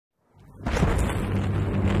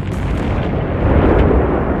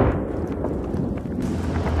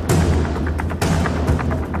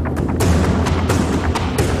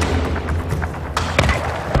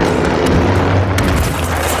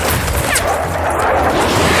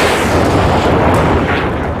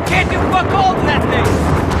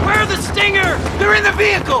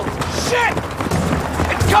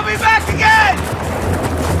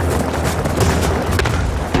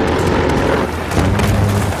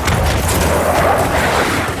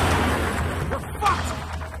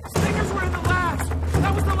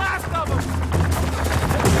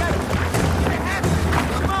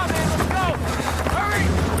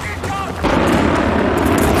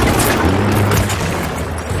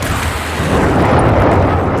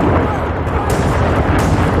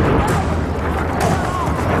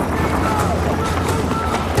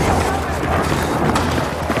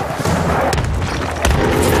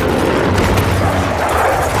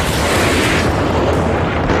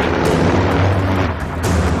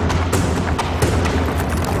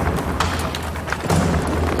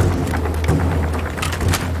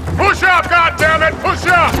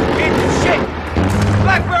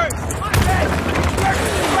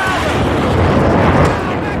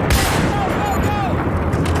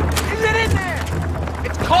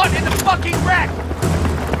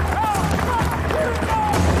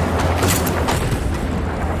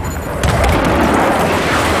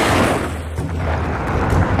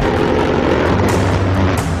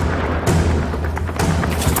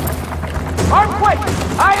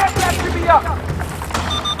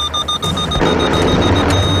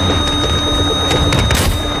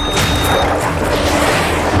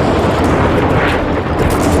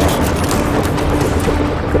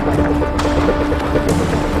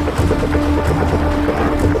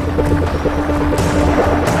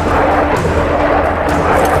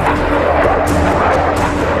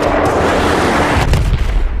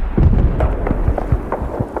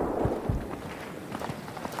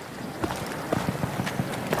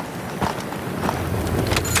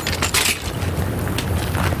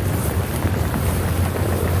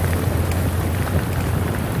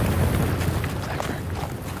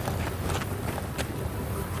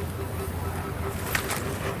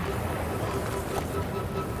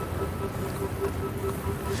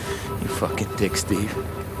dick, Steve.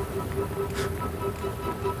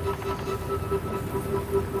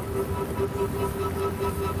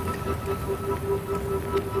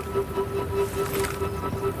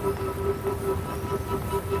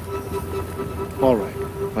 All right,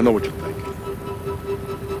 I know what you think.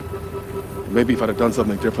 Maybe if I'd have done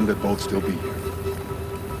something different, they'd both still be here.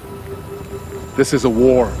 This is a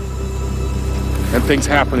war, and things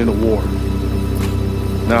happen in a war.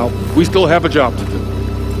 Now, we still have a job to do.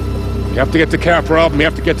 We have to get to Kafarov, and we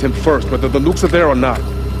have to get to him first, whether the nukes are there or not.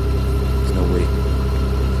 There's no way.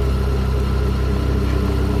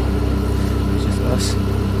 It's just us.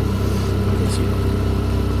 It's you.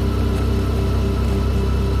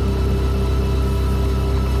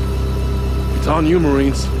 It's on you,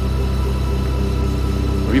 Marines.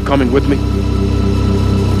 Are you coming with me?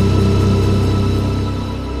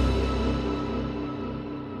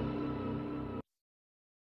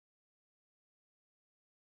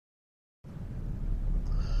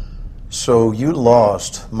 So you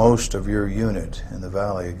lost most of your unit in the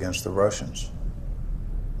valley against the Russians.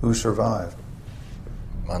 Who survived?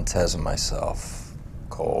 Montez and myself,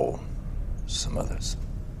 Cole, some others.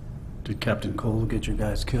 Did Captain Cole get your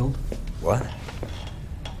guys killed? What?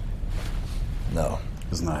 No.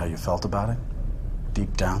 Isn't that how you felt about it?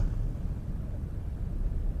 Deep down?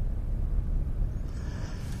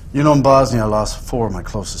 You know, in Bosnia, I lost 4 of my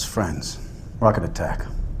closest friends. Rocket attack.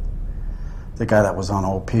 The guy that was on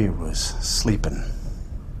OP was sleeping.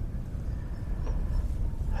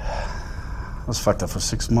 I was fucked up for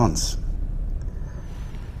 6 months.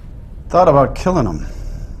 Thought about killing him.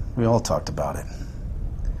 We all talked about it.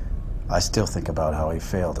 I still think about how he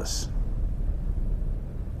failed us.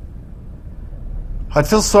 I'd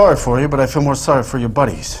feel sorry for you, but I feel more sorry for your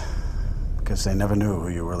buddies. Because they never knew who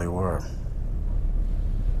you really were.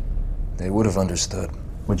 They would have understood.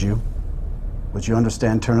 Would you? Would you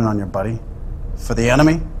understand turning on your buddy? For the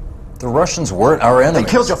enemy? The Russians weren't our enemies.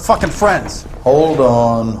 They killed your fucking friends! Hold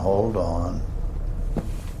on, hold on.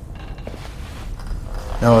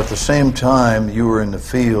 Now, at the same time you were in the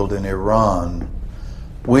field in Iran,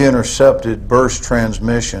 we intercepted burst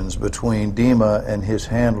transmissions between Dima and his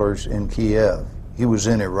handlers in Kiev. He was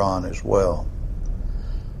in Iran as well.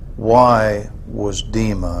 Why was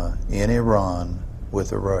Dima in Iran with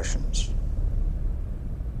the Russians?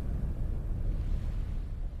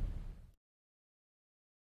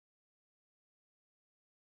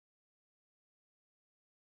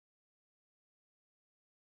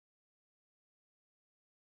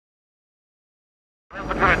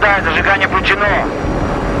 Подтверждаю, зажигание включено.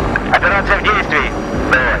 Операция в действии.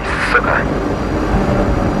 Давай, сука.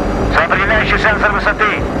 Определяющий сенсор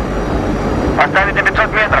высоты. Поставить на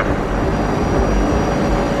 500 метров.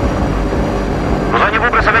 В зоне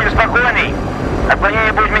выброса время спокойный.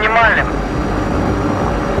 Отклонение будет минимальным.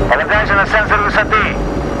 Полагайся на сенсор высоты.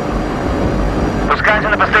 Спускайся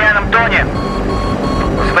на постоянном тоне.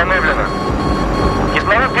 Установлено.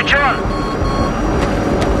 Кислород включен.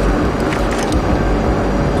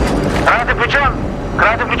 Красный включен.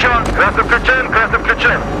 Красный включен. Красный включен. Красный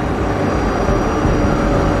включен.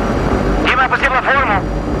 Дима опустила форму.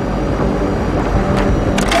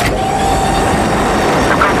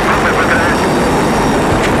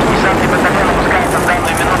 Десантный батальон опускается в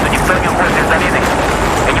данную минуту. Никто не уходит из долины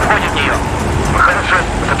и не входит в нее. Ну хорошо.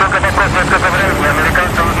 Это только вопрос несколько времени.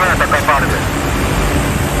 Американцы узнают о Капарде.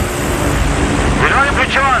 Зеленый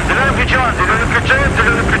включен. Зеленый включен. Зеленый включен.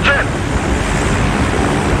 Зеленый включен.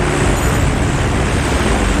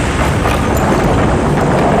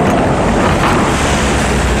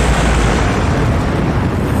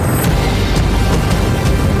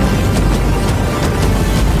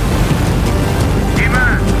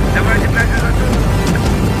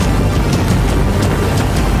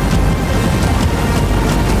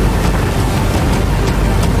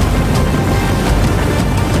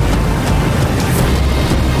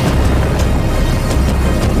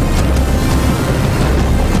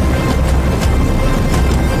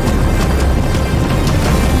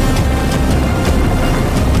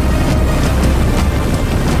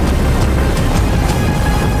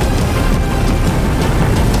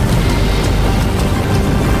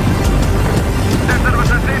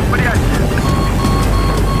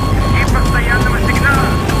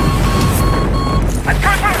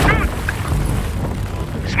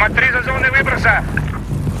 Смотри за зоной выброса!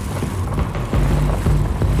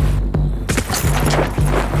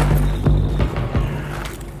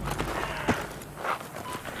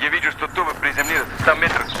 Я вижу, что Тува приземлилась в 100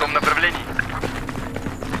 метрах в том направлении.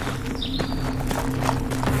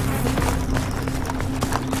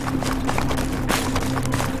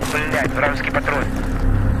 Блять, вражеский патруль.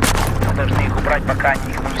 Мы должны их убрать, пока они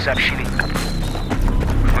никому не сообщили.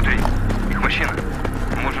 машина.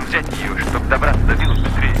 Мы можем взять ее, чтобы добраться до виллы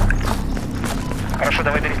быстрее. Хорошо,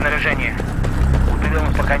 давай переснаряжение.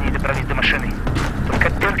 Уберем их, пока не добрались до машины. Только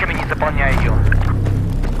дырками не заполняй ее.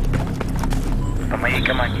 По моей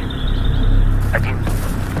команде. 1,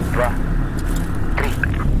 2, 3.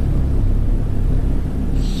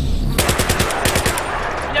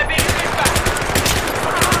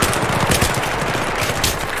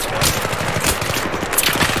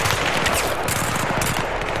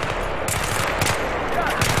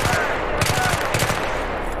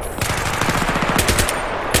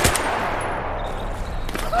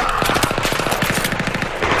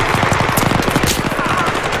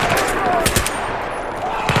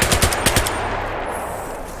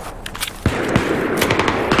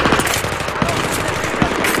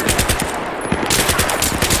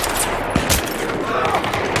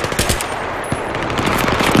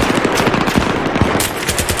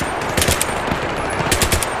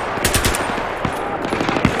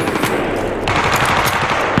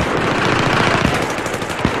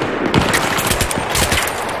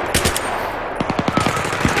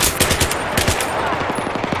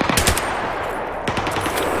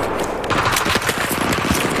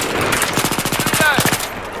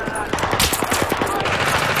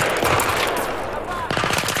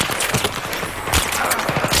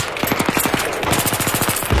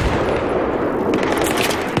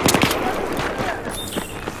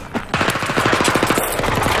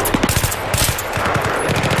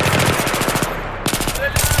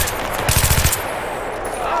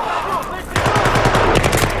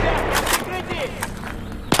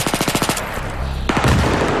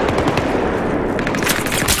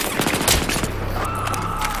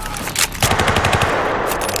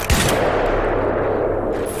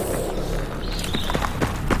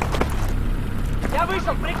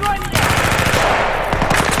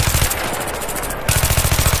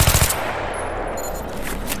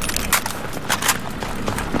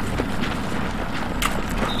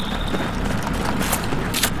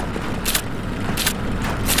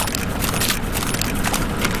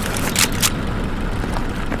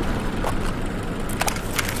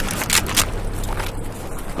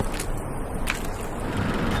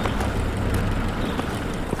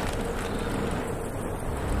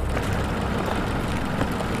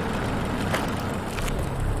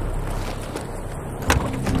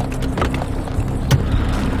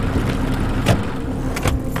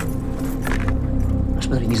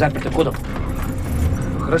 Не заперто кодом.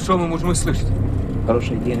 Хорошо, мы можем их слышать.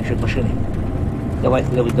 Хорошая идея насчет машины. Давай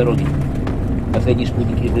к левой дороге. Последние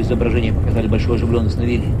спутники из изображения показали большую оживленность на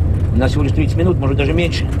вилле. У нас всего лишь 30 минут, может даже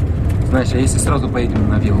меньше. Знаешь, а если сразу поедем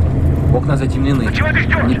на виллу? Окна затемнены. Ну чего ты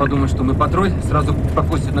ждешь? Они подумают, что мы патруль, сразу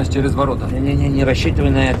пропустят нас через ворота. Не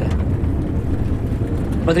рассчитывай на это.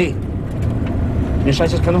 Смотри.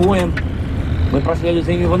 Мешайся с конвоем. Мы проследуем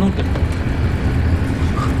за ними внутрь.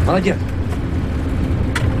 Молодец.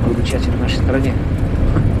 Может быть, счастье на нашей стороне.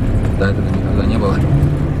 Да, этого никогда не было.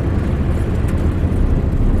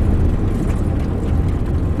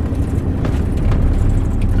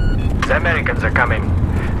 The Americans are coming.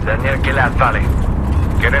 They're near Gilad Valley.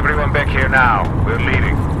 Get everyone back here now. We're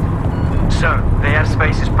leaving. Sir, the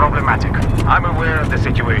airspace is problematic. I'm aware of the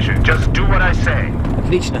situation. Just do what I say.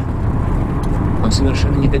 Отлично. Он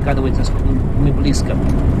совершенно не догадывается, насколько мы близко.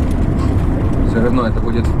 Все равно это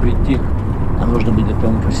будет впритык. Нам нужно быть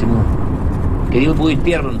готовым ко всему. Кирилл будет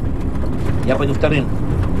первым. Я пойду вторым.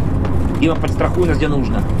 Дима, подстрахуй нас, где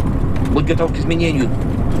нужно. Будь готов к изменению.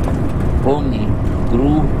 Помни,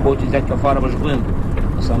 ГРУ хочет взять Кафарова живым.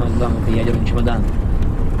 Но самое главное, это ядерный чемодан.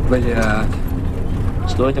 Блядь.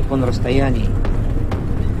 Стой так на расстоянии.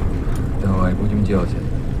 Давай, будем делать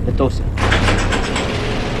это. Готовься.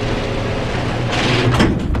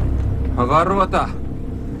 Ворота!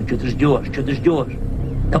 Ну что ты ждешь? Что ты ждешь?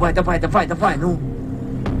 Давай, ну.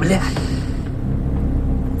 Блядь.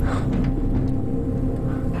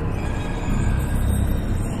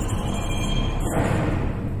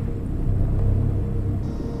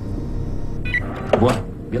 Вон,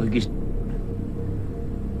 белый гисть.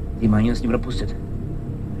 Дима, они нас не пропустят.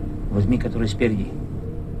 Возьми, который спереди.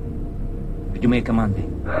 Жди моей команды.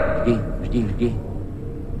 Жди.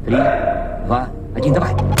 3, 2, 1,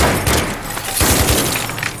 давай!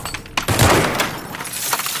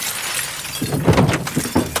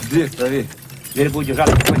 Дверь проверь. Дверь будет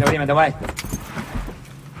держаться какое-то время, давай.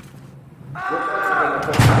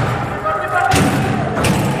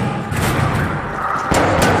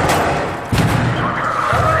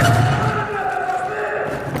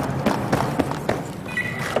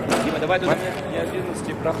 Дима, давай туда.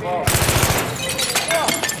 Неожиданности пропал.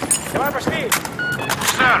 Давай, пошли.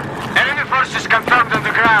 Sir, enemy forces confirmed on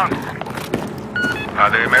the ground. Are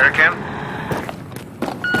they American?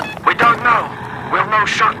 We don't know. We'll know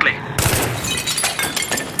shortly.